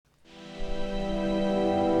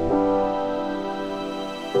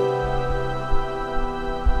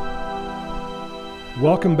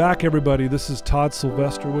Welcome back, everybody. This is Todd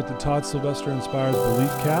Sylvester with the Todd Sylvester Inspires Belief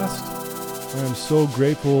Cast. I am so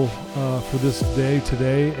grateful for this day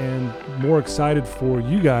today and more excited for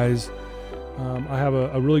you guys. I have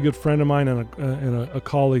a really good friend of mine and a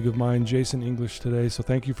colleague of mine, Jason English, today. So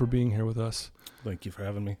thank you for being here with us. Thank you for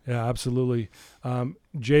having me. Yeah, absolutely.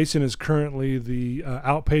 Jason is currently the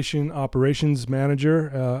outpatient operations manager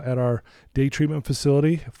at our day treatment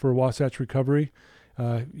facility for Wasatch Recovery.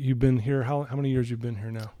 You've been here, how many years you've been here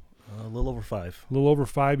now? A little over 5. A little over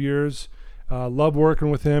 5 years. Love working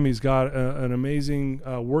with him. He's got an amazing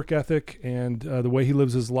work ethic, and the way he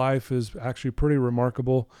lives his life is actually pretty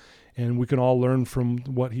remarkable, and we can all learn from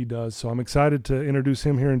what he does. So I'm excited to introduce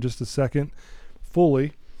him here in just a second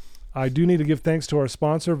fully. I do need to give thanks to our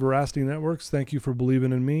sponsor, Veracity Networks. Thank you for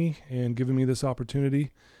believing in me and giving me this opportunity.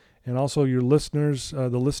 And also your listeners, I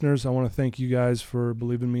want to thank you guys for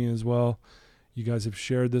believing in me as well. You guys have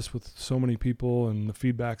shared this with so many people, and the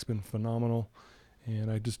feedback's been phenomenal. And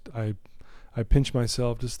I pinch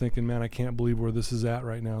myself just thinking, man, I can't believe where this is at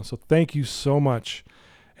right now. So thank you so much.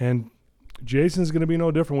 And Jason's going to be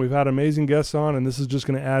no different. We've had amazing guests on, and this is just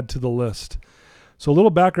going to add to the list. So a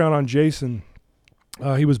little background on Jason.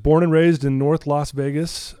 He was born and raised in North Las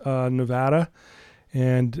Vegas, Nevada.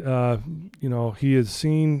 And, he has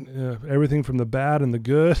seen everything from the bad and the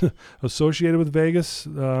good associated with Vegas.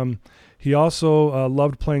 He also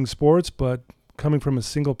loved playing sports, but coming from a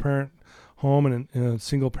single-parent home and a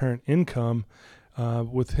single-parent income,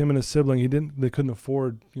 with him and his sibling, they couldn't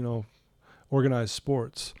afford, organized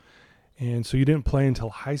sports. And so you didn't play until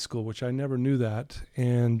high school, which I never knew that.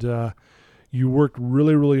 And you worked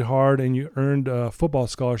really, really hard, and you earned a football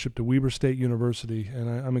scholarship to Weber State University. And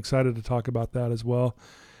I'm excited to talk about that as well.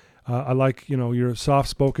 I like, you're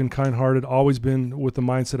soft-spoken, kind-hearted, always been with the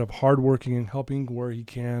mindset of hardworking and helping where he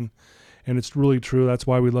can. And it's really true. That's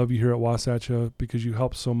why we love you here at Wasatch, because you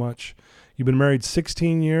help so much. You've been married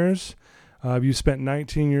 16 years. You spent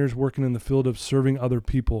 19 years working in the field of serving other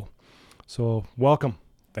people. So welcome.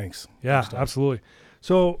 Thanks. Yeah, Thanks, absolutely.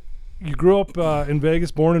 So you grew up in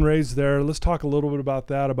Vegas, born and raised there. Let's talk a little bit about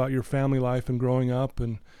that, about your family life and growing up,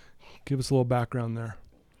 and give us a little background there.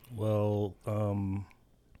 Well,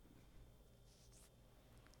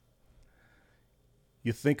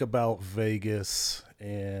 you think about Vegas,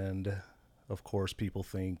 and of course people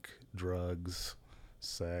think drugs,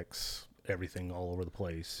 sex, everything all over the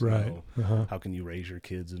place. Right. How can you raise your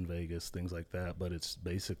kids in Vegas, things like that. But it's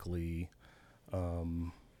basically,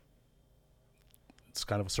 it's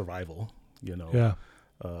kind of a survival, Yeah.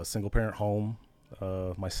 Single parent home,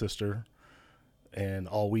 my sister, and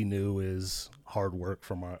all we knew is hard work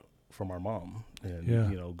from our mom, and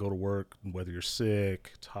go to work, whether you're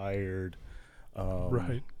sick, tired.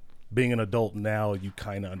 Right. Being an adult now, you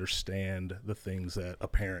kind of understand the things that a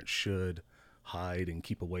parent should hide and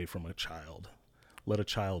keep away from a child. Let a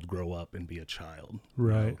child grow up and be a child.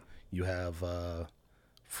 Right. You have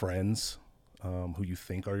friends who you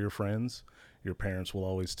think are your friends. Your parents will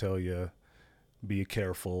always tell you, be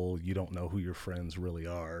careful. You don't know who your friends really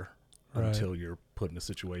are until you're put in a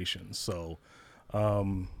situation. So,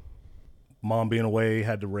 mom being away,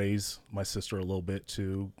 had to raise my sister a little bit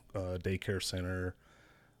too. Daycare center,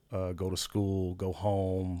 go to school, go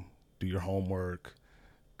home, do your homework,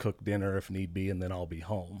 cook dinner if need be, and then I'll be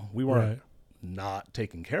home. We weren't not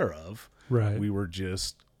taken care of. Right. We were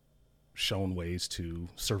just shown ways to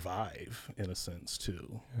survive in a sense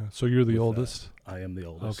too. Yeah. So you're the oldest? I am the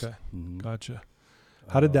oldest. Okay. Mm-hmm. Gotcha.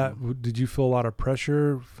 How did you feel a lot of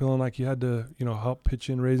pressure, feeling like you had to, help pitch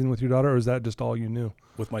in raising with your daughter, or is that just all you knew?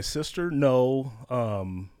 With my sister, no.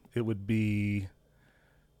 It would be,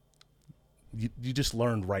 you just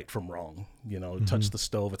learned right from wrong, touch the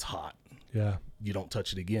stove, it's hot. Yeah. You don't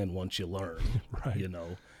touch it again once you learn, Right.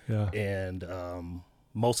 Yeah. And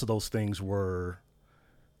most of those things were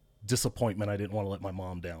disappointment. I didn't want to let my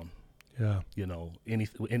mom down. Yeah.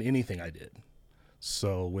 Anything I did.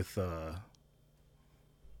 So with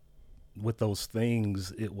those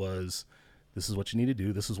things, it was, this is what you need to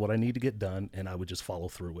do. This is what I need to get done. And I would just follow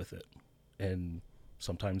through with it. And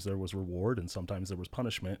sometimes there was reward and sometimes there was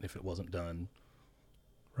punishment if it wasn't done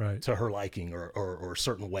to her liking or a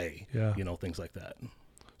certain way, things like that.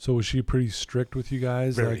 So was she pretty strict with you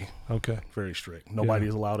guys? Very. Okay. Very strict. Nobody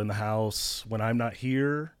is allowed in the house when I'm not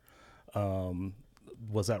here.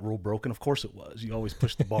 Was that rule broken? Of course it was. You always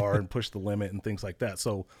push the bar and push the limit and things like that.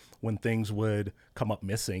 So when things would come up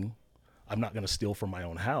missing, I'm not going to steal from my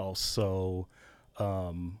own house. So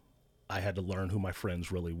I had to learn who my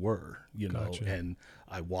friends really were, Gotcha. and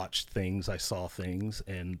I watched things, I saw things,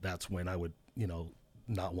 and that's when I would,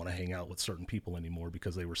 not want to hang out with certain people anymore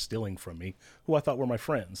because they were stealing from me, who I thought were my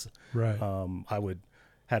friends. Right. I would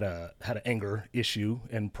had an anger issue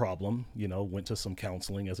and problem. Went to some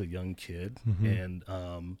counseling as a young kid, and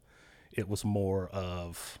it was more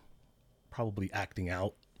of probably acting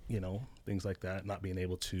out, things like that, not being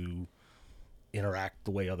able to interact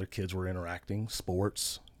the way other kids were interacting,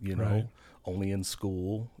 sports, Right. only in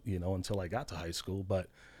school, until I got to high school. But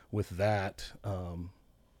with that,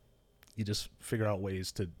 you just figure out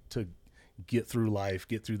ways to get through life,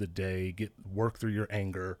 get through the day, work through your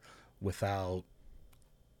anger without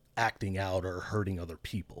acting out or hurting other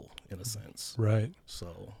people in a sense. Right.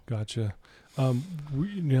 So, Gotcha.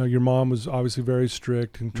 Your mom was obviously very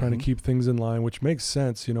strict and trying to keep things in line, which makes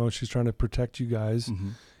sense. She's trying to protect you guys.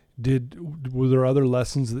 Were there other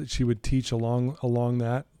lessons that she would teach along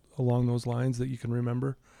those lines that you can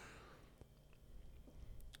remember?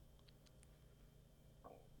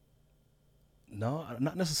 no,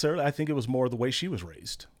 not necessarily. I think it was more the way she was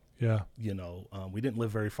raised. Yeah. We didn't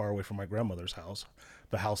live very far away from my grandmother's house,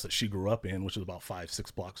 the house that she grew up in, which was about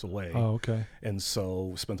 5-6 blocks away. Oh, okay. And so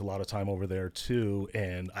we spent a lot of time over there too.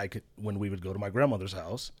 And when we would go to my grandmother's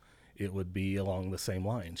house, it would be along the same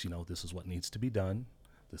lines. This is what needs to be done.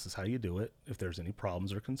 This is how you do it. If there's any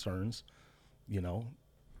problems or concerns, you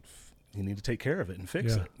need to take care of it and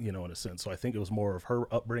fix it, in a sense. So I think it was more of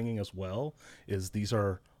her upbringing as well, is these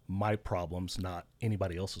are my problems, not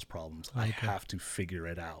anybody else's problems. I have to figure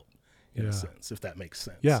it out in a sense, if that makes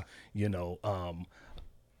sense. Yeah.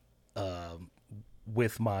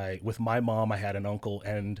 With my mom, I had an uncle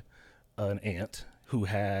and an aunt who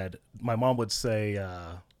my mom would say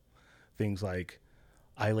things like,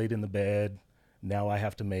 I laid in the bed, now I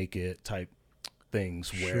have to make it type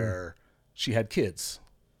things, where she had kids.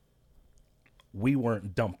 We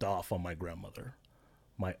weren't dumped off on my grandmother.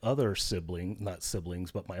 My other not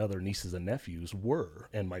siblings, but my other nieces and nephews were,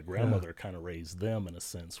 and my grandmother kind of raised them in a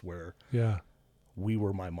sense where we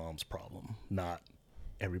were my mom's problem, not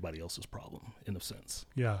everybody else's problem in a sense.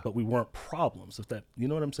 Yeah. But we weren't problems, if that, you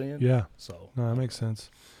know what I'm saying? Yeah. So. No, that makes sense.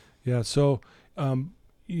 Yeah. So,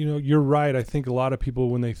 you're right. I think a lot of people,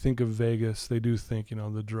 when they think of Vegas, they do think,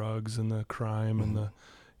 the drugs and the crime and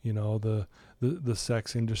the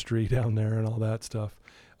sex industry down there and all that stuff,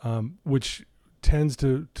 which tends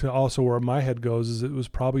to also, where my head goes, is it was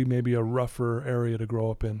probably maybe a rougher area to grow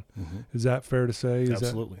up in. Is that fair to say?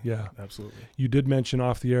 Absolutely. Yeah. Absolutely. You did mention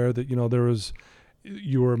off the air that,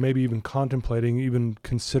 you were maybe even contemplating, even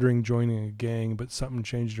considering joining a gang, but something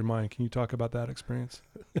changed your mind. Can you talk about that experience?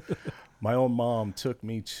 My own mom took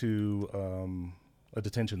me to a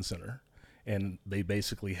detention center, and they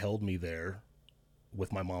basically held me there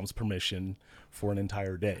with my mom's permission for an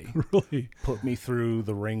entire day. Really? Put me through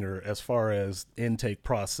the ringer as far as intake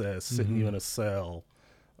process, sitting you in a cell.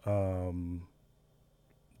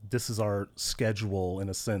 This is our schedule in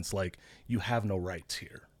a sense, like you have no rights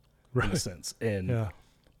here in a sense. And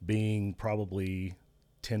being probably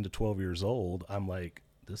 10 to 12 years old, I'm like,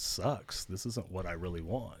 this sucks. This isn't what I really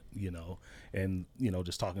want, and,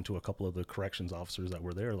 just talking to a couple of the corrections officers that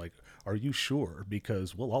were there, like, are you sure?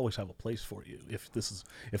 Because we'll always have a place for you. If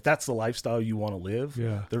that's the lifestyle you want to live,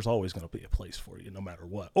 there's always going to be a place for you no matter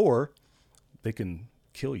what. Or they can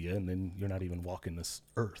kill you and then you're not even walking this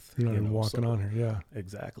earth. You're not even walking on here. Yeah,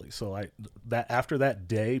 exactly. So after that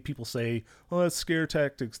day, people say, oh, that's scare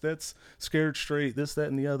tactics. That's scared straight, this, that,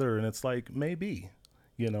 and the other. And it's like, maybe.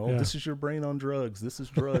 This is your brain on drugs. This is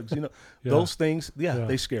drugs. Those things,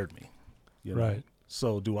 they scared me. Right.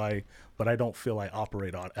 So but I don't feel I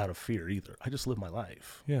operate out of fear either. I just live my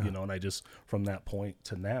life. Yeah. And I just, from that point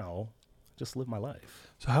to now, just live my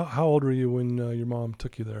life. So how old were you when your mom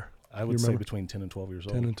took you there? I would say between 10 and 12 years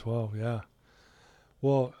old. 10 and 12, yeah.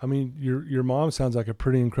 Well, I mean, your mom sounds like a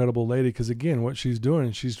pretty incredible lady, because again, what she's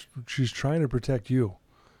doing, she's trying to protect you.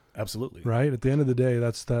 Absolutely. Right? At the end of the day,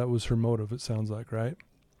 that was her motive, it sounds like, right?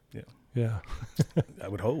 Yeah. Yeah. I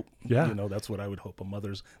would hope. Yeah. That's what I would hope.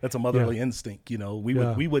 That's a motherly instinct.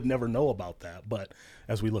 We would never know about that. But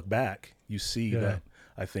as we look back, you see that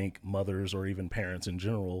I think mothers or even parents in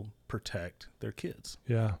general protect their kids.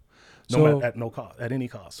 Yeah. At no cost, at any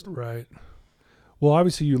cost. Right. Well,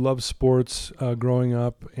 obviously you love sports growing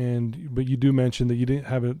up, but you do mention that you didn't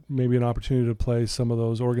have maybe an opportunity to play some of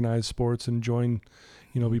those organized sports and join,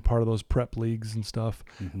 be part of those prep leagues and stuff.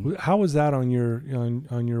 How was that on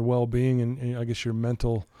your well-being and I guess your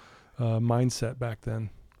mental mindset back then?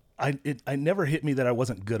 I never hit me that I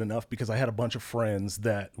wasn't good enough, because I had a bunch of friends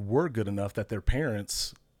that were good enough that their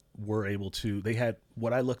parents were able to. They had,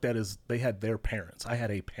 what I looked at is they had their parents. I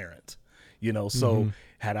had a parent, so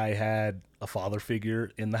had I had a father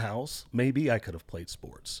figure in the house, maybe I could have played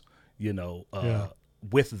sports,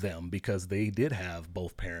 with them because they did have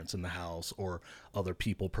both parents in the house or other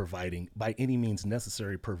people providing, by any means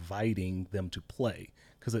necessary, providing them to play,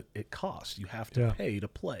 because it costs. You have to pay to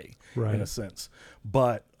play, right, in a sense.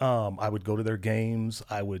 But I would go to their games.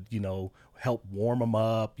 I would, help warm them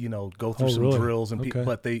up, go through some really? drills and Okay.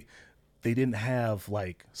 but they didn't have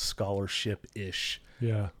like scholarship-ish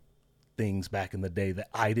Yeah. things back in the day that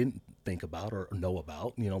I didn't think about or know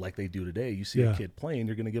about, like they do today. You see a kid playing,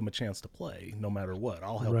 you're going to give them a chance to play no matter what.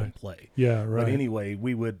 I'll help them play. Yeah, right. But anyway,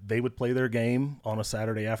 they would play their game on a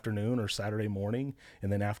Saturday afternoon or Saturday morning,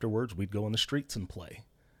 and then afterwards we'd go in the streets and play.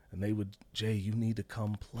 And they would, Jay, you need to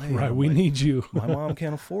come play. Right, we need you. My mom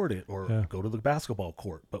can't afford it, or go to the basketball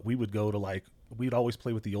court. But we would go to we'd always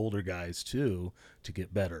play with the older guys too to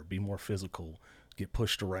get better, be more physical, get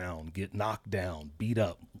pushed around, get knocked down, beat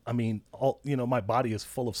up. I mean, my body is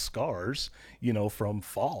full of scars, from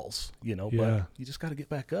falls, but you just got to get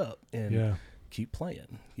back up and keep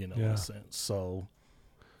playing, in a sense. So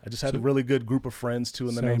I just had a really good group of friends too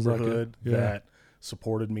in the neighborhood that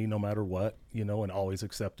supported me no matter what, and always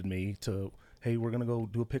accepted me to, hey, we're going to go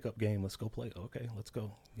do a pickup game. Let's go play. Okay, let's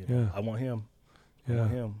go. I want him. I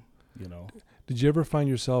want him, Did you ever find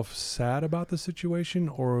yourself sad about the situation,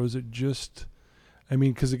 or was it just, I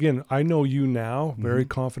mean, because again, I know you now, very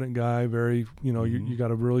confident guy, very, you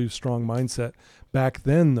got a really strong mindset. Back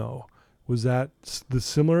then, though, was that the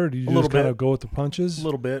similar? Did you just kind of go with the punches? A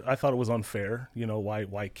little bit. I thought it was unfair.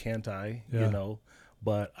 Why can't I?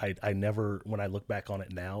 But I never, when I look back on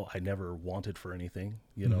it now, I never wanted for anything.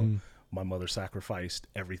 My mother sacrificed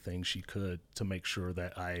everything she could to make sure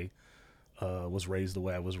that I was raised the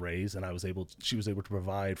way I was raised, and she was able to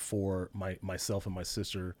provide for myself and my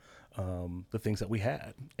sister the things that we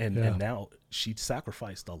had, and now she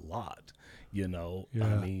sacrificed a lot. I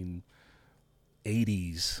mean,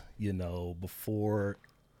 80s, before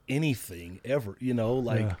anything ever,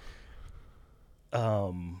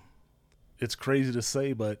 it's crazy to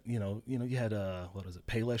say, but you had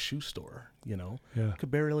Payless shoe store, could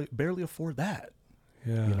barely afford that.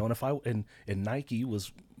 Yeah. And and Nike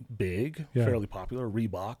was big, fairly popular,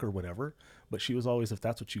 Reebok or whatever, but she was always, if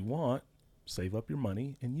that's what you want, save up your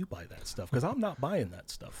money and you buy that stuff, because I'm not buying that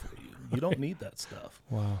stuff for you. You don't need that stuff.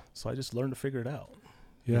 Wow. So I just learned to figure it out.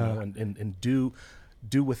 Yeah. And do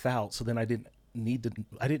without. So then I didn't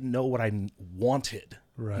know what I wanted.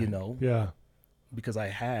 Right. Yeah. Because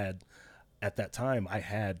at that time I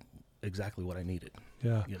had exactly what I needed.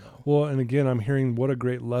 Yeah. Well, and again, I'm hearing what a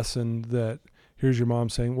great lesson that here's your mom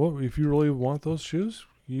saying, well, if you really want those shoes,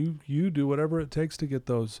 you do whatever it takes to get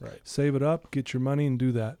those. Right. Save it up, get your money, and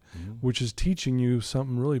do that, which is teaching you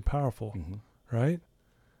something really powerful, right?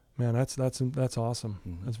 Man, that's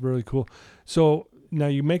awesome. That's really cool. So now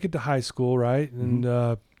you make it to high school, right?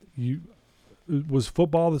 And was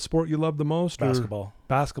football the sport you loved the most? Basketball.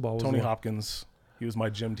 Basketball. Tony Hopkins. He was my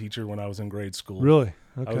gym teacher when I was in grade school. Really?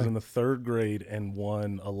 Okay. I was in the 3rd grade and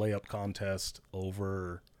won a layup contest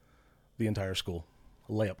over the entire school.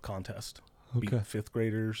 A layup contest. Okay. Beat 5th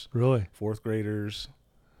graders. Really? 4th graders.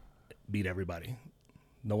 Beat everybody.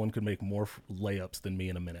 No one could make more layups than me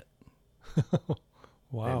in a minute.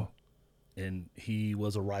 Wow. And he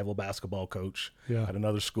was a rival basketball coach at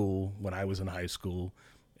another school when I was in high school,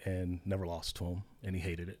 and never lost to him, and he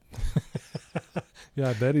hated it. Yeah,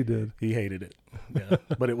 I bet he did. He hated it. Yeah.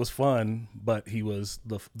 But it was fun. But he was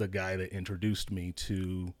the guy that introduced me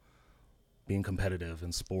to being competitive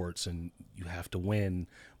in sports, and you have to win,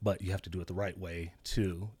 but you have to do it the right way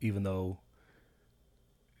too. Even though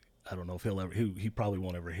I don't know if he probably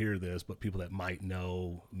won't ever hear this, but people that might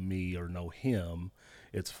know me or know him,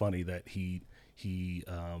 it's funny that he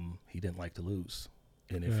didn't like to lose,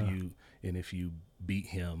 and if you beat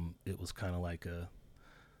him, it was kind of like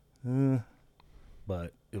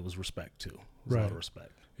but it was respect too. It was a lot of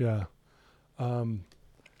respect. Yeah.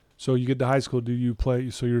 So you get to high school. Do you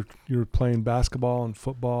play? So you're playing basketball and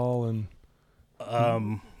football and.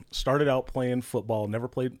 Started out playing football. Never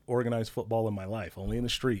played organized football in my life. Only in the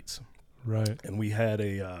streets. Right. And we had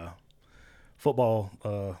a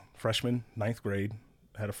football freshman, 9th grade.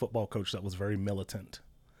 Had a football coach that was very militant.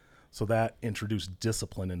 So that introduced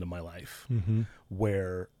discipline into my life,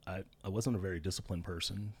 where I wasn't a very disciplined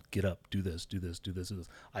person. Get up, do this, do this, do this, do this.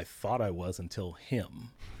 I thought I was until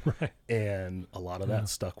him. Right. And a lot of that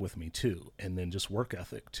stuck with me too. And then just work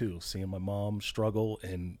ethic too. Seeing my mom struggle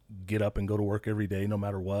and get up and go to work every day, no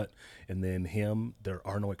matter what. And then him, there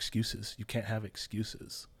are no excuses. You can't have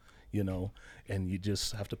excuses, and you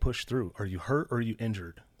just have to push through. Are you hurt or are you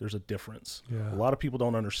injured? There's a difference. Yeah. A lot of people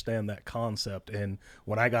don't understand that concept. And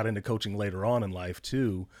when I got into coaching later on in life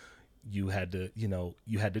too, you had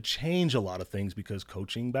to change a lot of things because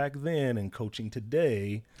coaching back then and coaching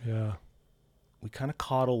today, Yeah. we kind of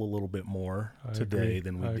coddle a little bit more I today agree.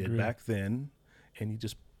 than we I did agree. back then. And you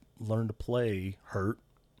just learn to play hurt,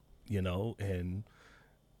 and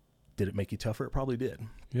did it make you tougher? It probably did.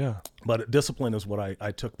 Yeah. But discipline is what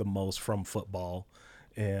I took the most from football,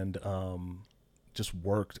 and just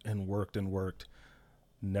worked and worked and worked.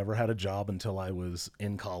 Never had a job until I was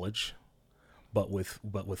in college, but with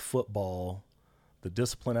football, the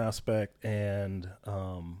discipline aspect and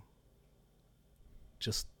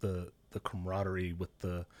just the camaraderie with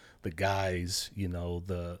the guys,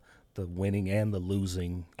 the winning and the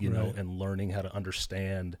losing, Right. and learning how to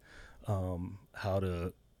understand how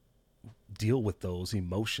to deal with those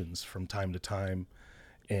emotions from time to time.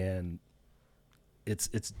 And it's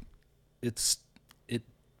it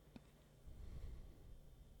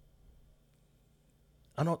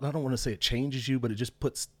I don't want to say it changes you, but it just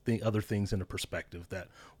puts the other things into perspective, that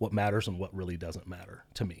what matters and what really doesn't matter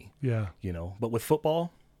to me, Yeah. But with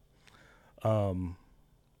football, working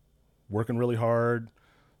really hard.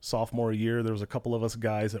 Sophomore year, there was a couple of us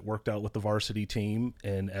guys that worked out with the varsity team,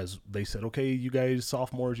 and as they said, okay, you guys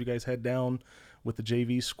sophomores, you guys head down with the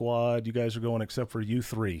JV squad. You guys are going except for you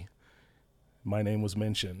three. My name was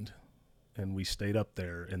mentioned, and we stayed up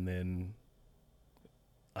there. And then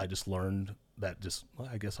I just learned that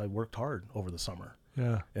I guess I worked hard over the summer.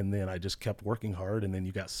 Yeah. And then I just kept working hard. And then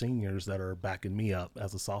you got seniors that are backing me up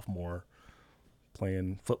as a sophomore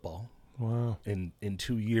playing football. Wow. In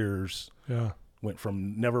 2 years, Yeah. went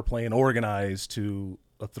from never playing organized to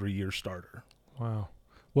a 3-year starter. Wow.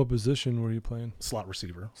 What position were you playing? Slot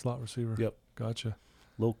receiver. Slot receiver. Yep. Gotcha.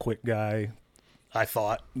 Little quick guy, I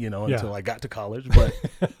thought, Yeah. until I got to college. But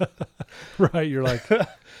Right. You're like, thought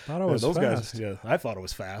I was those fast. guys, I thought it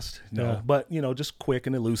was fast. Yeah. But just quick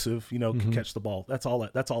and elusive. Could Mhm. catch the ball. That's all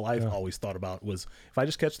I've Yeah. always thought about was, if I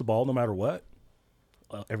just catch the ball, no matter what,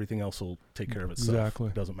 everything else will take care of itself. Exactly.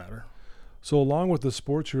 It doesn't matter. So along with the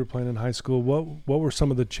sports you were playing in high school, what were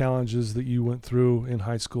some of the challenges that you went through in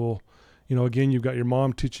high school? Again, you've got your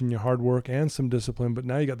mom teaching you hard work and some discipline, but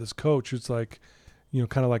now you got this coach. It's like,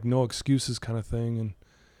 kind of like no excuses kind of thing. And,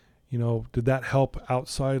 did that help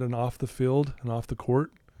outside and off the field and off the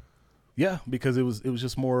court? Yeah, because it was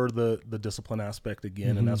just more the discipline aspect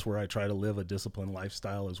again, Mhm. and that's where I try to live a disciplined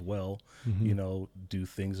lifestyle as well. Mhm. Do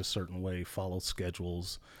things a certain way, follow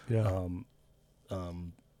schedules. Yeah.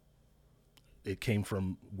 It came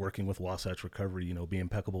from working with Wasatch Recovery, be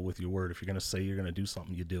impeccable with your word. If you're going to say you're going to do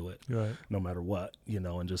something, you do it, Right. no matter what,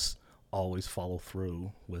 and just always follow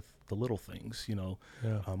through with the little things,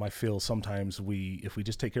 Yeah. I feel sometimes if we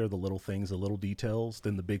just take care of the little things, the little details,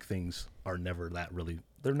 then the big things are never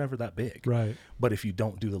they're never that big. Right. But if you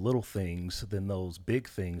don't do the little things, then those big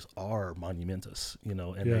things are monumentous,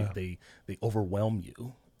 and Yeah. they overwhelm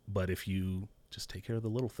you. But if you just take care of the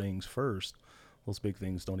little things first, those big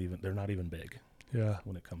things they're not even big Yeah.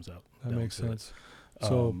 when it comes out. That down makes to it. sense.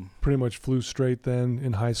 So Um, pretty much flew straight then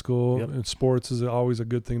in high school. Yep. And sports is always a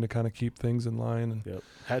good thing to kind of keep things in line. And Yep.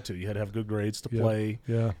 You had to have good grades to Yep. play.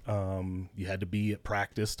 yeah. You had to be at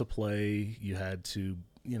practice to play. You had to,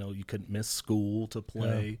 you couldn't miss school to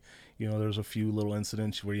play. There's a few little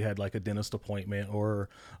incidents where you had like a dentist appointment or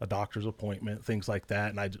a doctor's appointment, things like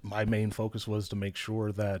that. And my main focus was to make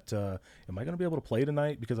sure that, am I going to be able to play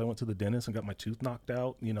tonight? Because I went to the dentist and got my tooth knocked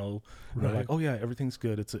out, They're Right. like, oh yeah, everything's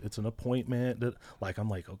good. It's an appointment. I'm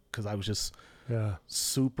like, cause I was just Yeah.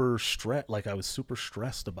 super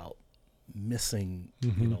stressed about missing,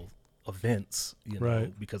 Mhm. events,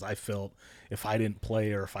 Right. because I felt if I didn't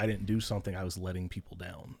play or if I didn't do something, I was letting people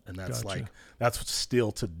down. And that's Gotcha. that's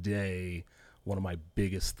still today one of my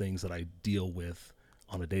biggest things that I deal with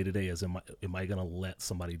on a day-to-day is, am I going to let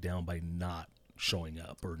somebody down by not showing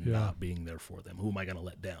up or Yeah. not being there for them? Who am I going to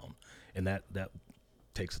let down? And that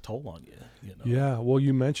takes a toll on you, Yeah. Well,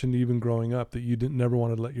 you mentioned even growing up that you never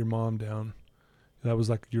wanted to let your mom down. That was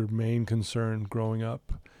like your main concern growing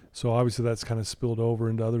up. So obviously that's kind of spilled over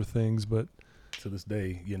into other things, but To this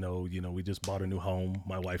day, we just bought a new home,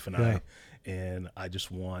 my wife and Yeah. I, and I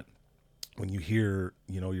just want, when you hear,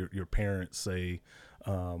 your parents say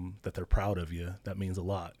that they're proud of you, that means a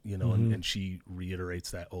lot, Mhm. and she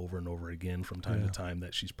reiterates that over and over again from time Yeah. to time,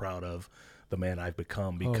 that she's proud of the man I've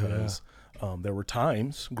become, Oh, yeah. because there were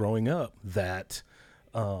times growing up that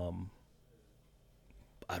I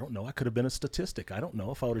don't know, I could have been a statistic. I don't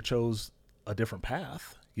know if I would have chose a different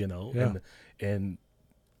path, Yeah. and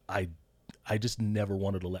I just never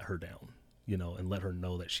wanted to let her down, and let her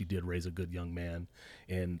know that she did raise a good young man,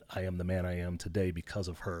 and I am the man I am today because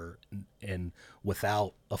of her, and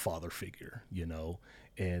without a father figure,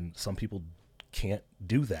 and some people can't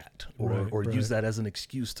do that, or Right. use that as an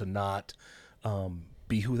excuse to not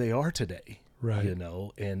be who they are today. Right. You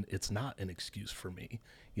know, and it's not an excuse for me.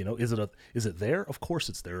 You know, is it there? Of course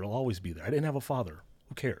it's there. It'll always be there. I didn't have a father.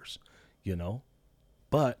 Who cares? You know,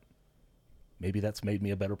 but maybe that's made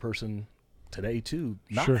me a better person today too,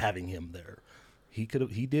 not Sure. having him there. He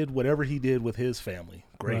did whatever he did with his family.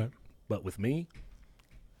 Great. Right. But with me,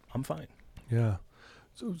 I'm fine. Yeah.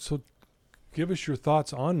 So give us your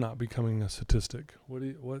thoughts on not becoming a statistic. What are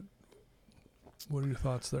your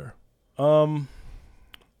thoughts there?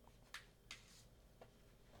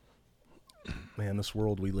 Man, this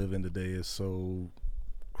world we live in today is so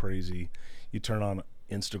crazy. You turn on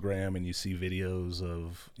Instagram and you see videos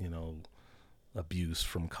of, you know, abuse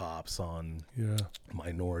from cops on Yeah.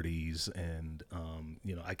 minorities, and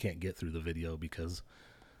you know, I can't get through the video because,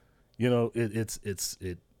 you know,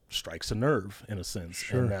 it strikes a nerve in a sense.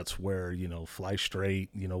 Sure. And that's where, you know, fly straight,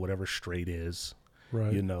 you know, whatever straight is,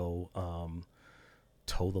 Right. you know,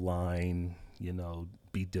 toe the line, you know,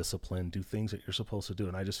 be disciplined, do things that you're supposed to do.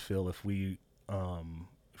 And I just feel if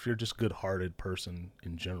you're just good-hearted person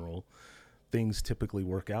in general, things typically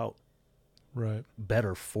work out Right.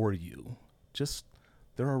 better for you. Just,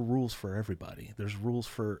 there are rules for everybody. There's rules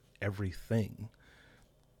for everything.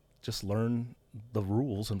 Just learn the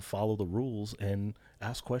rules and follow the rules and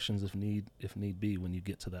ask questions if need be when you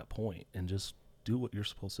get to that point, and just do what you're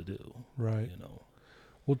supposed to do. Right. You know.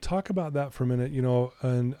 Well, talk about that for a minute, you know,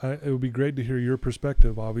 and it would be great to hear your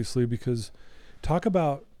perspective, obviously, because talk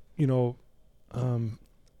about,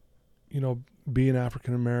 being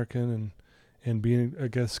African American and being, I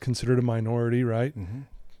guess, considered a minority, right? Mm-hmm.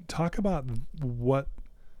 Talk about what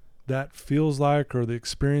that feels like, or the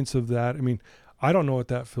experience of that. I mean, I don't know what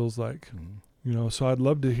that feels like, Mm-hmm. you know, so I'd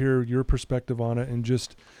love to hear your perspective on it. And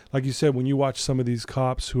just like you said, when you watch some of these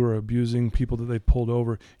cops who are abusing people that they pulled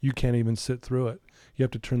over, you can't even sit through it. You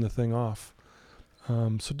have to turn the thing off.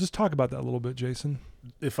 So just talk about that a little bit, Jason.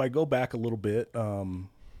 If I go back a little bit,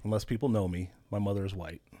 unless people know me, my mother is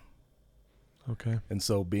white. Okay. And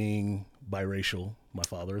so being biracial, my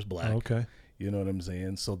father is black. Okay. You know what I'm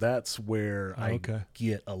saying? So that's where I Okay.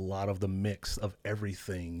 get a lot of the mix of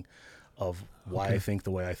everything, of why Okay. I think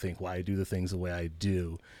the way I think, why I do the things the way I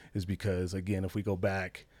do, is because, again, if we go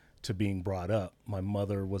back to being brought up, my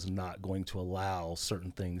mother was not going to allow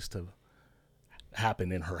certain things to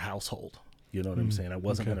happen in her household. You know what I'm saying? I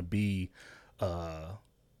wasn't Okay. going to be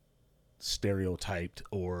stereotyped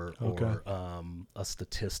or a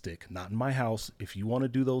statistic. Not in my house. If you want to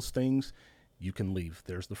do those things, you can leave.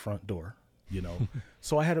 There's the front door. You know,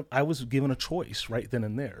 so I was given a choice right then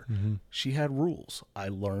and there. Mm-hmm. She had rules. I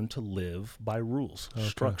learned to live by rules, Okay.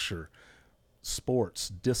 structure, sports,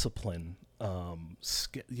 discipline,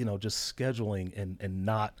 just scheduling and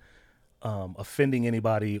not offending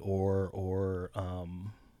anybody or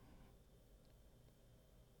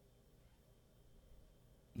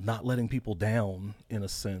not letting people down, in a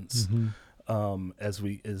sense. Mm-hmm.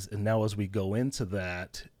 And now as we go into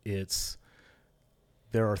that,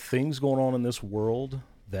 there are things going on in this world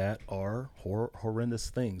that are horrendous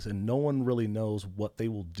things, and no one really knows what they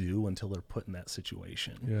will do until they're put in that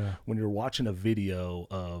situation. Yeah. When you're watching a video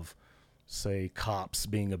of, say, cops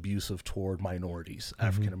being abusive toward minorities,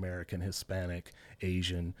 African American, Hispanic,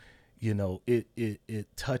 Asian, you know, it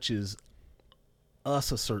touches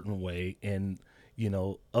us a certain way, and, you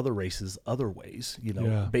know, other races other ways, you know,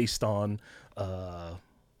 Yeah. based on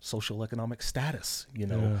social economic status, you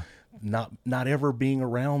know. Yeah. Not ever being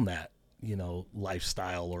around that, you know,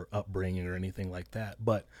 lifestyle or upbringing or anything like that.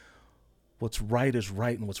 But what's right is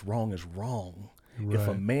right and what's wrong is wrong. Right. If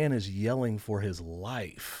a man is yelling for his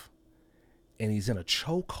life and he's in a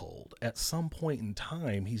chokehold, at some point in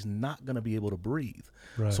time, he's not going to be able to breathe.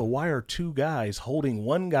 Right. So why are two guys holding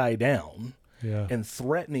one guy down Yeah. and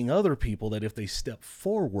threatening other people that if they step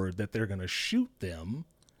forward that they're going to shoot them?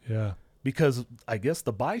 Yeah. Because I guess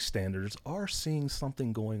the bystanders are seeing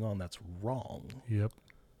something going on that's wrong. Yep.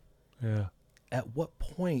 Yeah. At what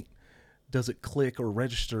point does it click or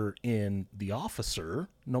register in the officer,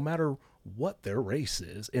 no matter what their race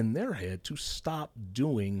is, in their head, to stop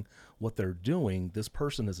doing what they're doing? This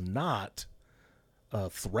person is not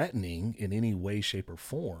threatening in any way, shape, or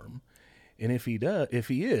form. And if he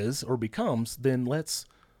is or becomes, then let's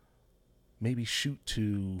maybe shoot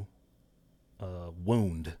to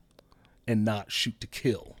wound and not shoot to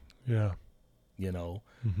kill. Yeah. You know,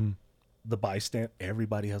 Mm-hmm. the bystand,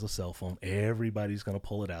 everybody has a cell phone. Everybody's going to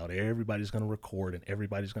pull it out. Everybody's going to record, and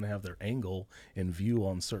everybody's going to have their angle and view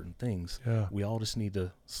on certain things. Yeah. We all just need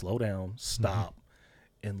to slow down, stop,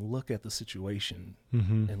 and look at the situation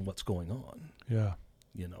Mm-hmm. and what's going on, Yeah.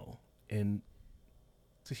 you know, and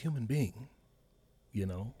it's a human being. You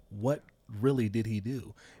know, what really did he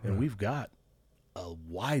do? And we've got a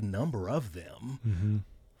wide number of them,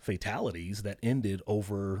 fatalities that ended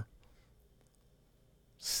over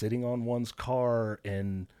sitting on one's car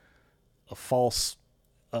and a false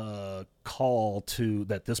call to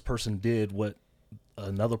that this person did what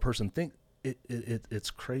another person think. It's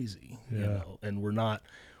crazy, you know, and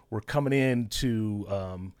we're coming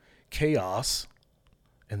into chaos,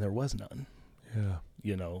 and there was none. Yeah.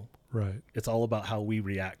 You know, Right. it's all about how we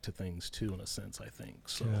react to things too, in a sense, I think.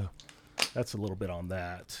 So Yeah. that's a little bit on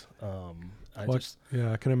that.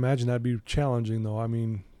 I can imagine that'd be challenging, though. I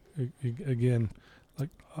mean, again, like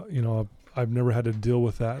you know, I've never had to deal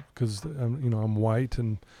with that because I'm white,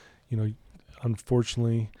 and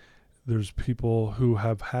unfortunately, there's people who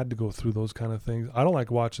have had to go through those kind of things. I don't like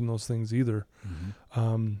watching those things either,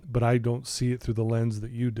 but I don't see it through the lens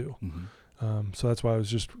that you do. So that's why I was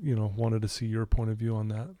just wanted to see your point of view on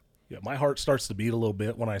that. Yeah, my heart starts to beat a little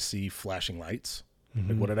bit when I see flashing lights.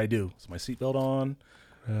 Like, what did I do? Is my seatbelt on?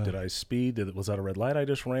 Yeah. Did I speed? Was that a red light I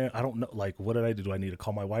just ran? I don't know. Like, what did I do? Do I need to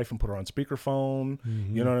call my wife and put her on speakerphone?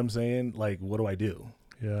 You know what I'm saying? Like, what do I do?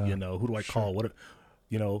 Yeah. Who do I call?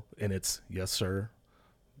 And it's, yes, sir.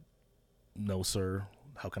 No, sir.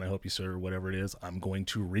 How can I help you, sir? Whatever it is, I'm going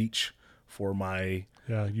to reach for my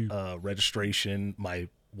registration. My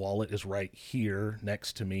wallet is right here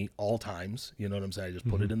next to me all times. You know what I'm saying? I just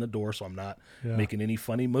put it in the door, so I'm not making any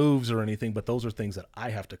funny moves or anything, but those are things that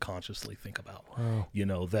I have to consciously think about. Wow.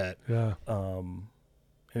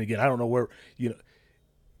 And again, I don't know where,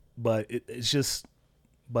 but it's just,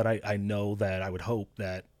 but I know that I would hope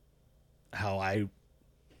that how I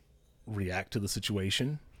react to the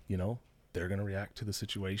situation, they're going to react to the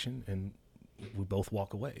situation, and we both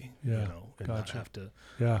walk away, and Gotcha. not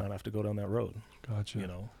have to go down that road. Gotcha.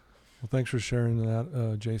 Well, thanks for sharing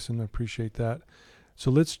that, Jason. I appreciate that.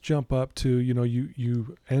 So let's jump up to,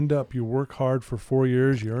 you end up, you work hard for 4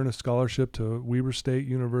 years, you earn a scholarship to Weber State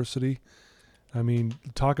University. I mean,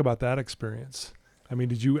 talk about that experience. I mean,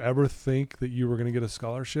 did you ever think that you were going to get a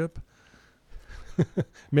scholarship?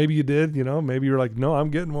 Maybe you did, maybe you're like, no,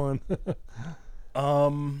 I'm getting one.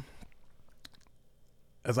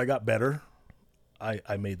 As I got better,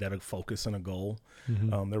 I made that a focus and a goal.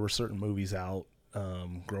 There were certain movies out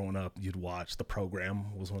growing up you'd watch. The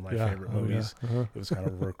Program was one of my favorite movies. It was kind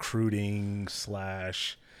of recruiting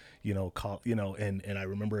slash, and I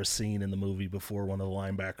remember a scene in the movie before one of the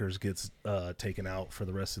linebackers gets taken out for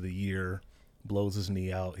the rest of the year, blows his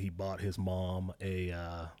knee out. He bought his mom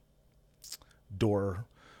a door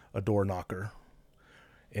knocker.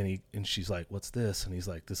 And she's like, "What's this?" And he's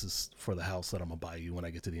like, "This is for the house that I'm gonna buy you when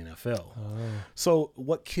I get to the NFL." Oh. So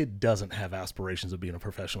what kid doesn't have aspirations of being a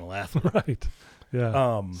professional athlete? Right.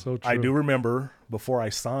 Yeah. So true. I do remember before I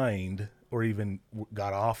signed or even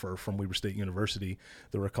got an offer from Weber State University,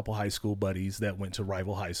 there were a couple high school buddies that went to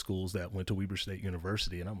rival high schools that went to Weber State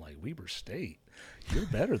University. And I'm like, Weber State, you're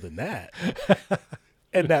better than that.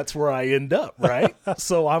 And that's where I end up, right?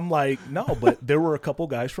 So I'm like, no, but there were a couple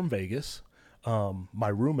guys from Vegas. My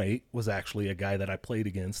roommate was actually a guy that I played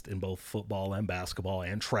against in both football and basketball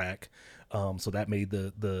and track. So that made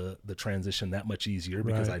the transition that much easier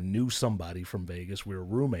because I knew somebody from Vegas. We were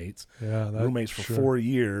roommates, roommates for 4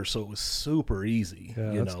 years. So it was super easy.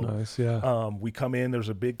 Yeah, that's nice. Yeah. We come in, there's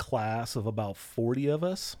a big class of about 40 of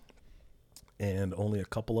us and only a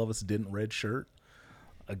couple of us didn't redshirt.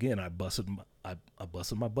 Again, I busted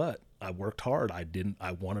my butt. I worked hard. I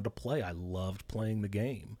wanted to play. I loved playing the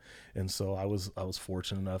game. And so I was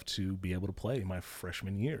fortunate enough to be able to play my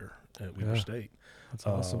freshman year at Weber State. That's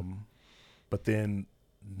awesome. But then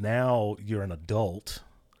now you're an adult,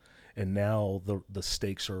 and now the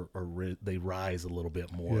stakes they rise a little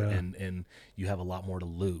bit more, and you have a lot more to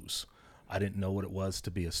lose. I didn't know what it was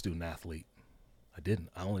to be a student athlete. I didn't.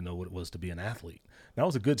 I only know what it was to be an athlete. Now, I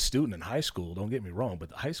was a good student in high school, don't get me wrong,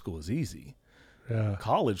 but high school is easy. Yeah.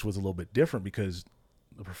 College was a little bit different because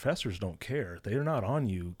the professors don't care. They're not on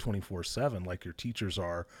you 24/7 like your teachers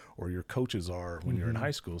are or your coaches are when you're in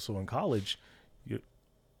high school. So in college,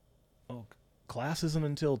 class isn't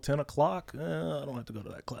until 10 o'clock. I don't have to go to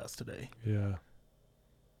that class today. Yeah.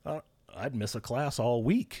 I'd miss a class all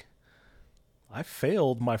week. I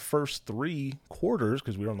failed my first 3 quarters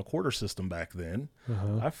because we were on the quarter system back then.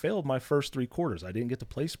 I failed my first 3 quarters. I didn't get to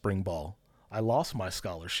play spring ball. I lost my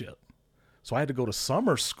scholarship. So I had to go to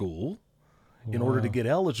summer school in order to get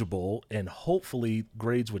eligible, and hopefully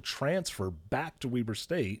grades would transfer back to Weber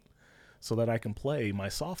State so that I can play my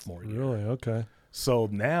sophomore year. Really? Okay. So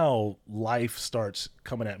now life starts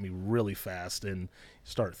coming at me really fast and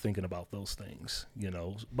start thinking about those things,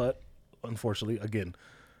 But unfortunately, again,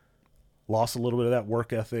 lost a little bit of that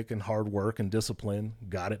work ethic and hard work and discipline,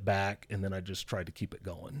 got it back, and then I just tried to keep it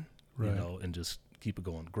going, Right. and just keep it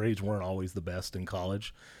going. Grades weren't always the best in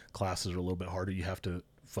college. Classes are a little bit harder. You have to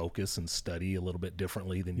focus and study a little bit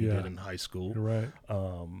differently than you Yeah. did in high school. You're right.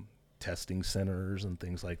 Testing centers and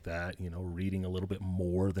things like that, reading a little bit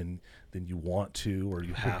more than you want to or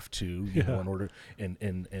you have to, in order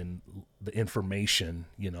and the information,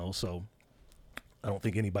 so I don't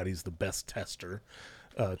think anybody's the best test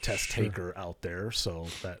taker out there. So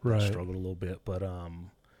that Right. struggled a little bit, but I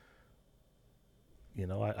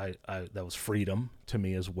that was freedom to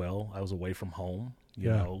me as well. I was away from home,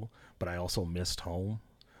 but I also missed home,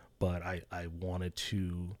 but I wanted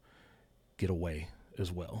to get away as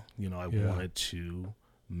well. I wanted to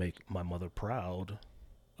make my mother proud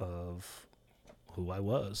of who I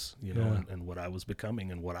was, and what I was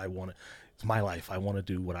becoming and what I wanted. It's my life. I want to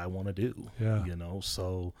do what I want to do,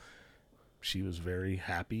 so she was very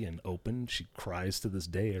happy and open. She cries to this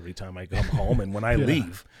day every time I come home and when I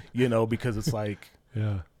leave, because it's like,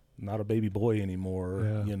 not a baby boy anymore,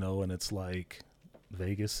 and it's like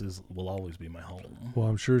Vegas will always be my home. Well,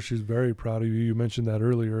 I'm sure she's very proud of you. You mentioned that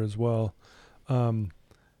earlier as well.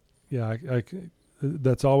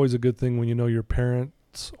 That's always a good thing when your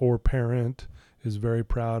parents or parent is very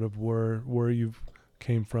proud of where you've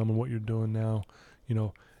came from and what you're doing now.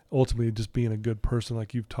 Ultimately just being a good person,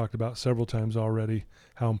 like you've talked about several times already,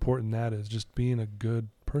 how important that is. Just being a good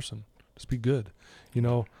person, just be good.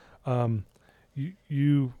 You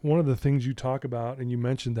one of the things you talk about, and you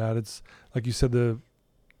mentioned that, it's like you said, the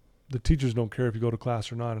teachers don't care if you go to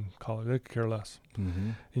class or not in college. They care less.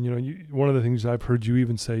 Mm-hmm. And one of the things I've heard you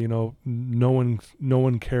even say, no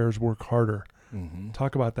one cares, work harder. Mm-hmm.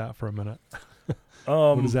 Talk about that for a minute.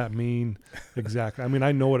 What does that mean exactly? I mean,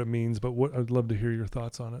 I know what it means, but I'd love to hear your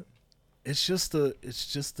thoughts on it. It's just a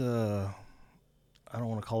I don't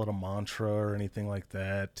want to call it a mantra or anything like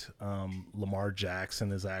that. Lamar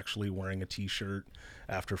Jackson is actually wearing a T-shirt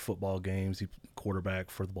after football games. He quarterback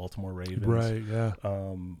for the Baltimore Ravens. Right. Yeah.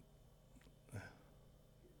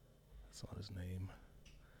 That's not his name.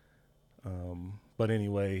 But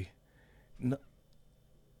anyway, I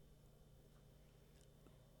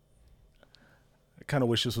kind of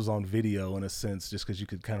wish this was on video in a sense, just because you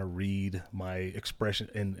could kind of read my expression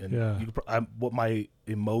and what my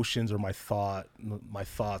emotions or my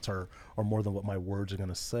thoughts are more than what my words are going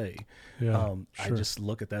to say. Yeah. I just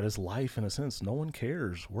look at that as life in a sense. No one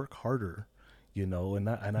cares. Work harder, and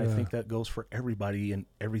I think that goes for everybody and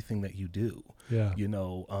everything that you do. Yeah. You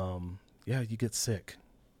get sick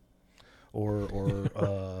or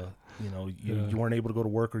you weren't able to go to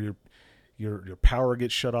work, or your power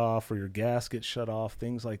gets shut off or your gas gets shut off,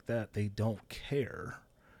 things like that. They don't care,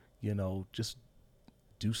 just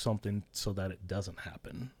do something so that it doesn't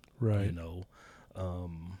happen. Right.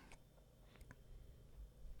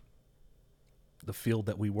 The field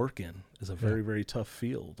that we work in is a very, very tough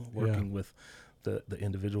field, working with the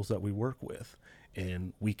individuals that we work with.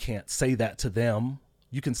 And we can't say that to them.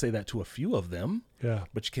 You can say that to a few of them,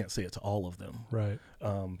 but you can't say it to all of them. Right.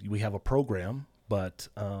 We have a program, but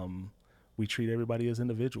we treat everybody as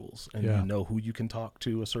individuals, and you know who you can talk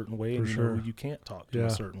to a certain way, and know who you can't talk to a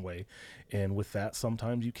certain way. And with that,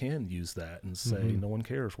 sometimes you can use that and say, no one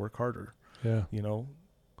cares, work harder. Yeah.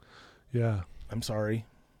 Yeah. I'm sorry.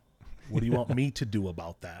 What do you want me to do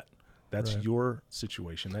about that? That's your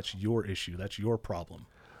situation. That's your issue. That's your problem.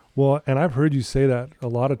 Well, and I've heard you say that a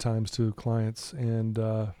lot of times to clients and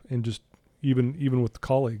just even with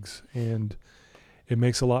colleagues, and it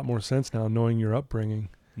makes a lot more sense now knowing your upbringing.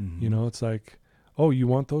 Mm-hmm. It's like, oh, you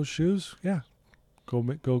want those shoes? Yeah, go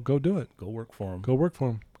do it. Go work for them. Go work for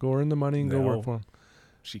them. Go earn the money and go work for them.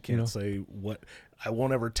 She can't say what. I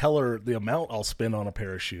won't ever tell her the amount I'll spend on a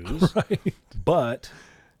pair of shoes. Right. But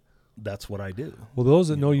that's what I do. Well, those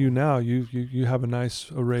that know you now, you have a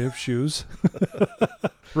nice array of shoes.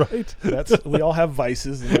 Right? We all have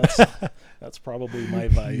vices, and that's probably my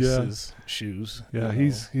vice is shoes. Yeah,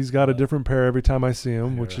 he's got a different pair every time I see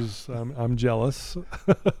him, which is I'm jealous.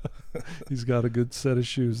 He's got a good set of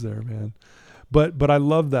shoes there, man. But I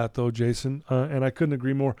love that though, Jason, and I couldn't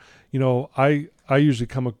agree more. I usually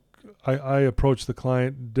I approach the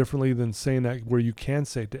client differently than saying that, where you can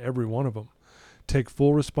say to every one of them, take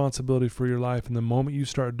full responsibility for your life. And the moment you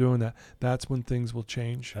start doing that, that's when things will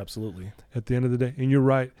change. Absolutely. At the end of the day. And you're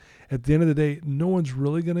right. At the end of the day, no one's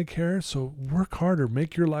really going to care. So work harder,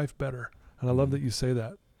 make your life better. And I love that you say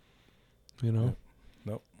that, Nope.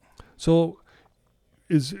 So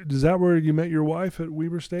is that where you met your wife, at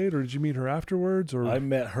Weber State, or did you meet her afterwards? Or I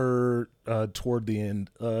met her toward the end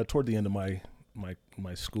of my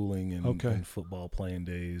schooling and football playing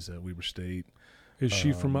days at Weber State. Is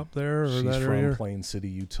she from up there or She's that from area? Plain City,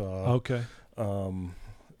 Utah. Okay.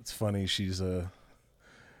 It's funny. She's a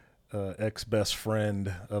ex best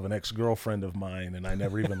friend of an ex girlfriend of mine, and I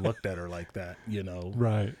never even looked at her like that, you know.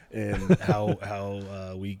 Right. And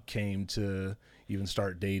how we came to even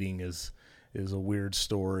start dating is a weird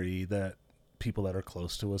story that people that are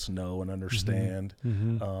close to us know and understand.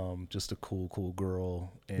 Mm-hmm. Just a cool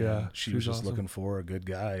girl, and Yeah, she was she's just awesome. looking for a good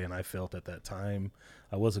guy, and I felt at that time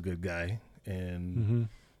I was a good guy, and Mm-hmm.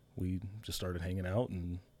 we just started hanging out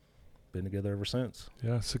and been together ever since.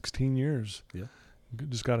 Yeah, 16 years. Yeah.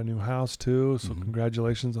 Just got a new house too, so Mhm.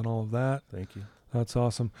 congratulations on all of that. Thank you. That's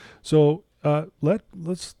awesome. So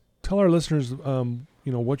let's tell our listeners,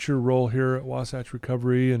 what's your role here at Wasatch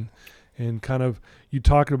Recovery, and kind of, you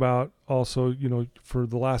talked about also, for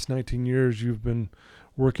the last 19 years you've been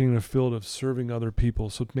working in a field of serving other people.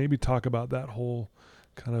 So maybe talk about that whole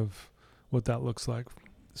kind of what that looks like.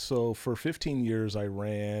 So for 15 years, I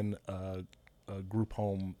ran a group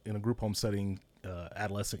home setting,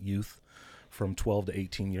 adolescent youth from 12 to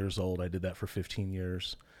 18 years old. I did that for 15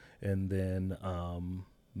 years, and then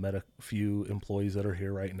met a few employees that are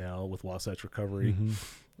here right now with Wasatch Recovery,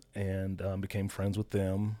 and became friends with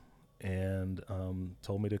them, and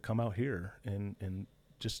told me to come out here and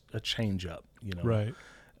just a change up, Right.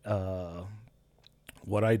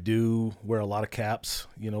 What I do, wear a lot of caps,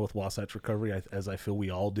 with Wasatch Recovery, as I feel we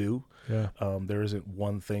all do. Yeah. There isn't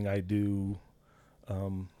one thing I do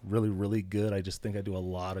really, really good. I just think I do a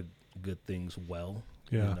lot of good things well.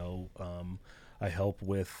 Yeah. I help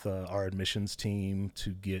with our admissions team to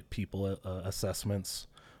get people assessments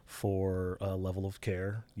for a level of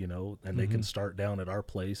care, and they can start down at our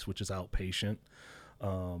place, which is outpatient,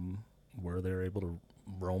 where they're able to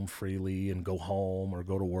roam freely and go home or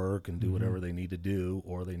go to work and do whatever they need to do,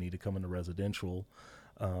 or they need to come into residential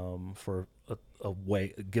for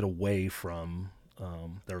get away from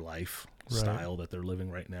their lifestyle that they're living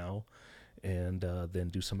right now, and then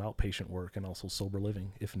do some outpatient work and also sober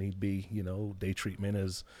living if need be. Day treatment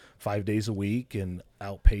is 5 days a week, and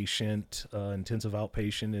outpatient, intensive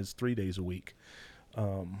outpatient is 3 days a week.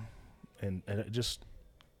 And just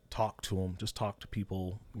talk to them, just talk to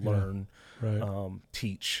people, learn,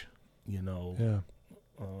 teach,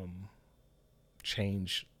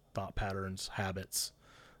 change thought patterns, habits,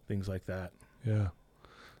 things like that. Yeah.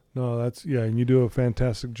 No, and you do a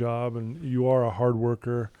fantastic job, and you are a hard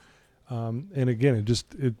worker. And again,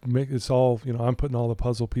 it's all, I'm putting all the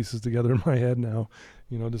puzzle pieces together in my head now,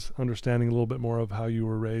 just understanding a little bit more of how you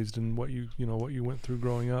were raised and what you went through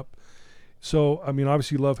growing up. So, I mean,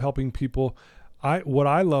 obviously you love helping people. What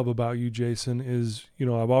I love about you, Jason, is,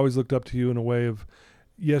 I've always looked up to you in a way of,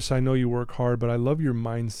 yes, I know you work hard, but I love your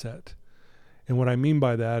mindset. And what I mean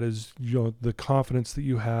by that is, the confidence that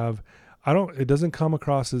you have. It doesn't come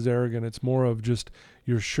across as arrogant. It's more of just,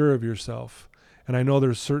 you're sure of yourself. And I know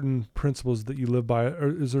there's certain principles that you live by. Or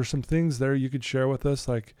is there some things there you could share with us?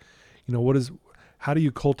 Like, how do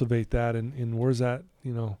you cultivate that, and where's that,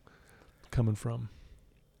 coming from?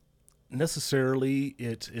 Necessarily,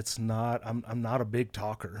 it's not. I'm not a big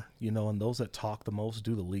talker, and those that talk the most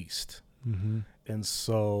do the least. Mm-hmm. And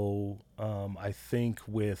so I think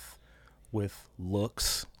with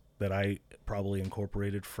looks that I probably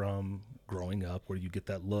incorporated from growing up, where you get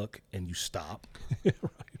that look and you stop,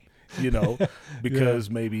 right. Because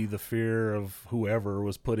maybe the fear of whoever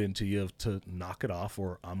was put into you to knock it off,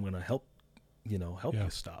 or I'm going to help you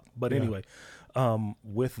stop. But anyway,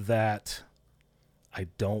 with that, I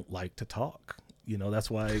don't like to talk. That's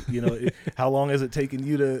why, how long has it taken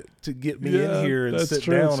you to get me in here and sit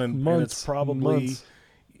down? And it's probably, months.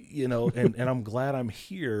 And I'm glad I'm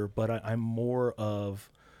here, but I'm more of,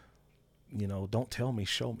 don't tell me,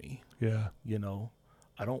 show me. Yeah.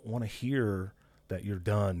 I don't want to hear that you're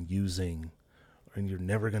done using and you're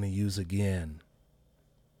never going to use again.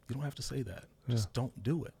 You don't have to say that. Just don't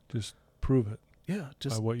do it. Just prove it. Yeah.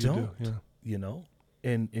 Just by what don't, you do.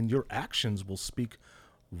 And your actions will speak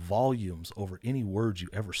volumes over any words you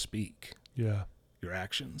ever speak. Yeah. Your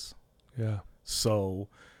actions. Yeah. So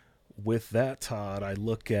with that, Todd, I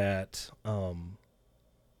look at,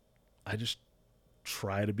 I just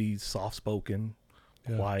try to be soft-spoken,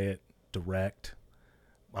 quiet, direct.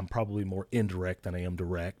 I'm probably more indirect than I am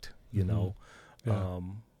direct,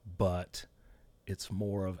 but it's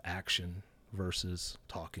more of action versus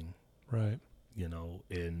talking. Right.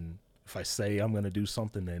 And if I say I'm going to do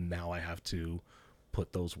something, then now I have to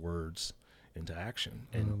put those words into action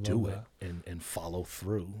and do it and follow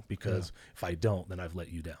through, because if I don't, then I've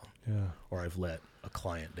let you down, or I've let a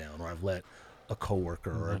client down, or I've let a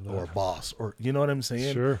coworker or a boss, or you know what I'm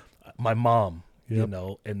saying? Sure. My mom,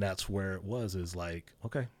 and that's where it was, is like,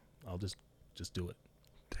 okay, I'll just just do it.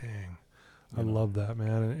 Dang. You I know? love that,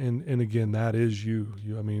 man. And again, that is you.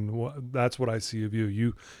 I mean, that's what I see of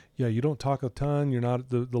you. You don't talk a ton. You're not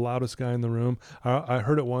the loudest guy in the room. I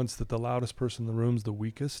heard it once that the loudest person in the room's the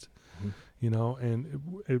weakest, Mhm.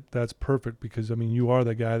 and that's perfect because, I mean, you are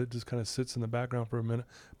the guy that just kind of sits in the background for a minute.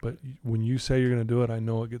 But when you say you're going to do it, I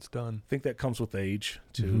know it gets done. I think that comes with age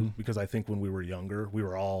too, Mhm. because I think when we were younger, we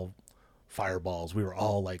were all fireballs. We were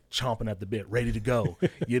all like chomping at the bit, ready to go,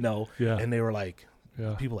 Yeah. and they were like,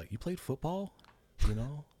 Yeah. people like, you played football,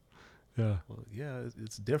 Yeah. Well, yeah,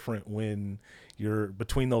 it's different when you're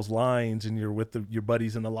between those lines and you're with your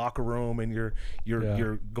buddies in the locker room and you're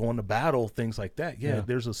Yeah. going to battle, things like that. Yeah, Yeah.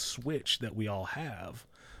 there's a switch that we all have,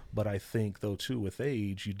 but I think though too with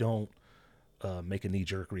age, you don't make a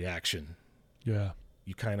knee-jerk reaction. Yeah.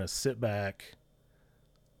 You kind of sit back,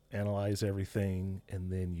 analyze everything, and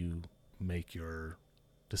then you make your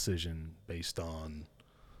decision based on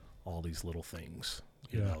all these little things.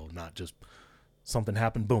 Yeah. Not just something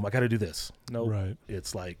happened, boom, I got to do this. No, Right.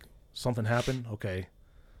 it's like something happened. Okay,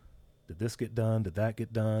 did this get done? Did that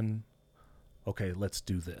get done? Okay, let's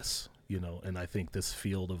do this. And I think this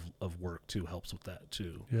field of work too helps with that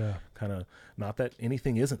too. Yeah. Kind of, not that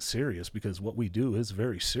anything isn't serious, because what we do is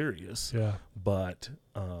very serious. Yeah. But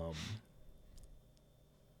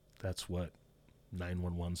that's what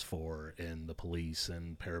 911's for, and the police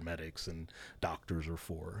and paramedics and doctors are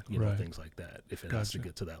for, Right. things like that, if it has to Gotcha.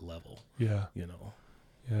 get to that level. Yeah.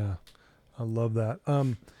 Yeah. I love that.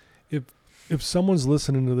 If someone's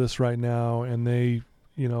listening to this right now and they,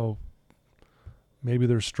 maybe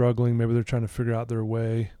they're struggling, maybe they're trying to figure out their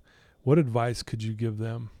way, what advice could you give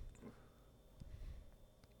them?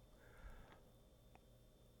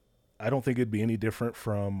 I don't think it'd be any different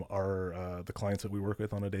from the clients that we work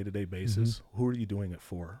with on a day-to-day basis. Mm-hmm. Who are you doing it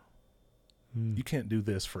for? Mm. You can't do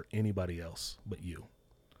this for anybody else but you.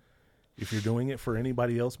 If you're doing it for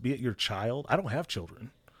anybody else, be it your child. I don't have children,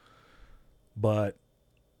 but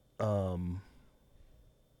I'll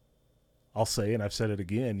say, and I've said it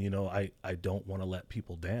again, I don't want to let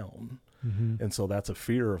people down. Mm-hmm. And so that's a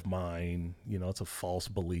fear of mine. It's a false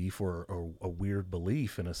belief or a weird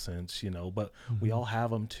belief in a sense, but we Mhm. all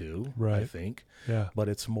have them too, I Right. think. Yeah. But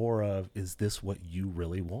it's more of, is this what you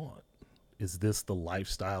really want? Is this the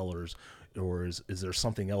lifestyle, or is there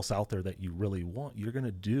something else out there that you really want? You're going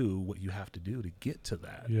to do what you have to do to get to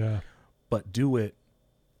that. Yeah. But do it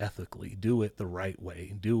ethically, do it the right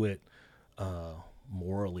way, do it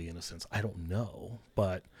morally, in a sense. I don't know,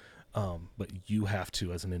 but you have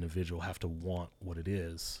to, as an individual, have to want what it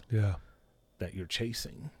is Yeah. that you're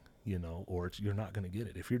chasing, or you're not going to get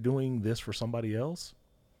it. If you're doing this for somebody else,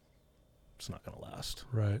 it's not going to last.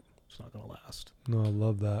 Right. It's not going to last. No, I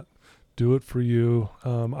love that. Do it for you.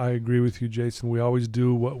 I agree with you, Jason. We always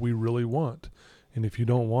do what we really want. And if you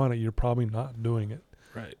don't want it, you're probably not doing it.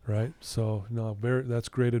 Right. Right. So no, that's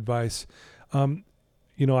great advice.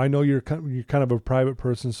 I know you're kind of a private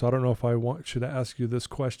person, so I don't know if should ask you this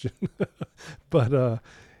question, but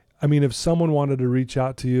if someone wanted to reach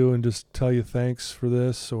out to you and just tell you thanks for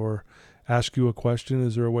this or ask you a question,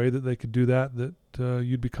 is there a way that they could do that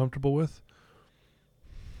you'd be comfortable with?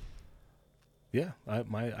 Yeah,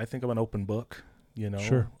 I think I'm an open book.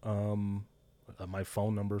 Sure. My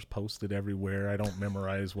phone number's posted everywhere. I don't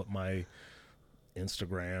memorize what my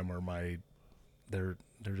Instagram or they're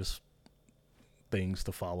just things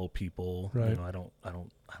to follow people. Right. I don't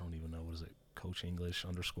even know, what is it, Coach English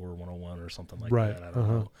 _101 or something like Right. that. I don't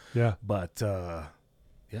know. Yeah. But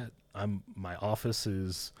my office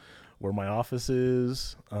is where my office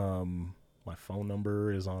is. My phone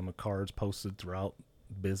number is on the cards posted throughout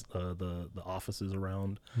the offices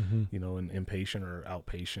around, Mm-hmm. in inpatient or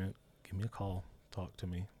outpatient. Give me a call, talk to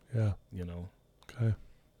me. Yeah. Okay.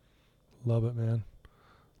 Love it, man.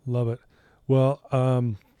 Love it. Well,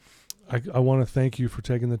 I want to thank you for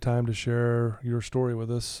taking the time to share your story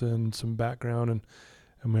with us and some background.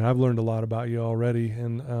 And I've learned a lot about you already,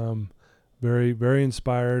 and very, very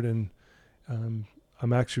inspired. And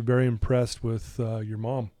I'm actually very impressed with your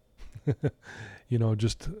mom.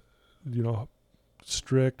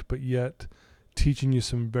 Strict, but yet teaching you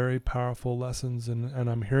some very powerful lessons. And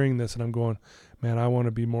I'm hearing this and I'm going, man, I want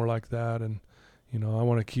to be more like that. And, I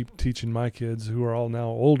want to keep teaching my kids, who are all now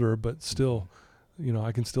older, but still,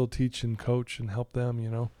 I can still teach and coach and help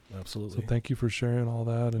them, Absolutely. So thank you for sharing all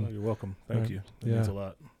that. And you're welcome. Thank you. It Yeah. means a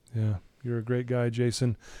lot. yeah, you're a great guy,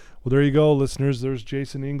 Jason. Well, there you go, listeners. There's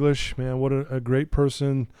Jason English, man. What a great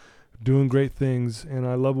person, doing great things. And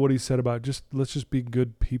I love what he said about let's just be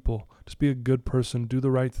good people. Just be a good person, do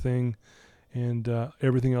the right thing, and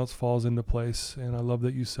everything else falls into place. And I love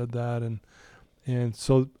that you said that. And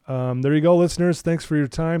so there you go, listeners. Thanks for your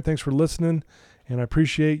time. Thanks for listening. And I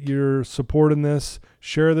appreciate your support in this.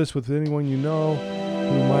 Share this with anyone you know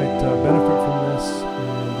who might benefit from this.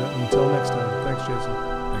 And until next time.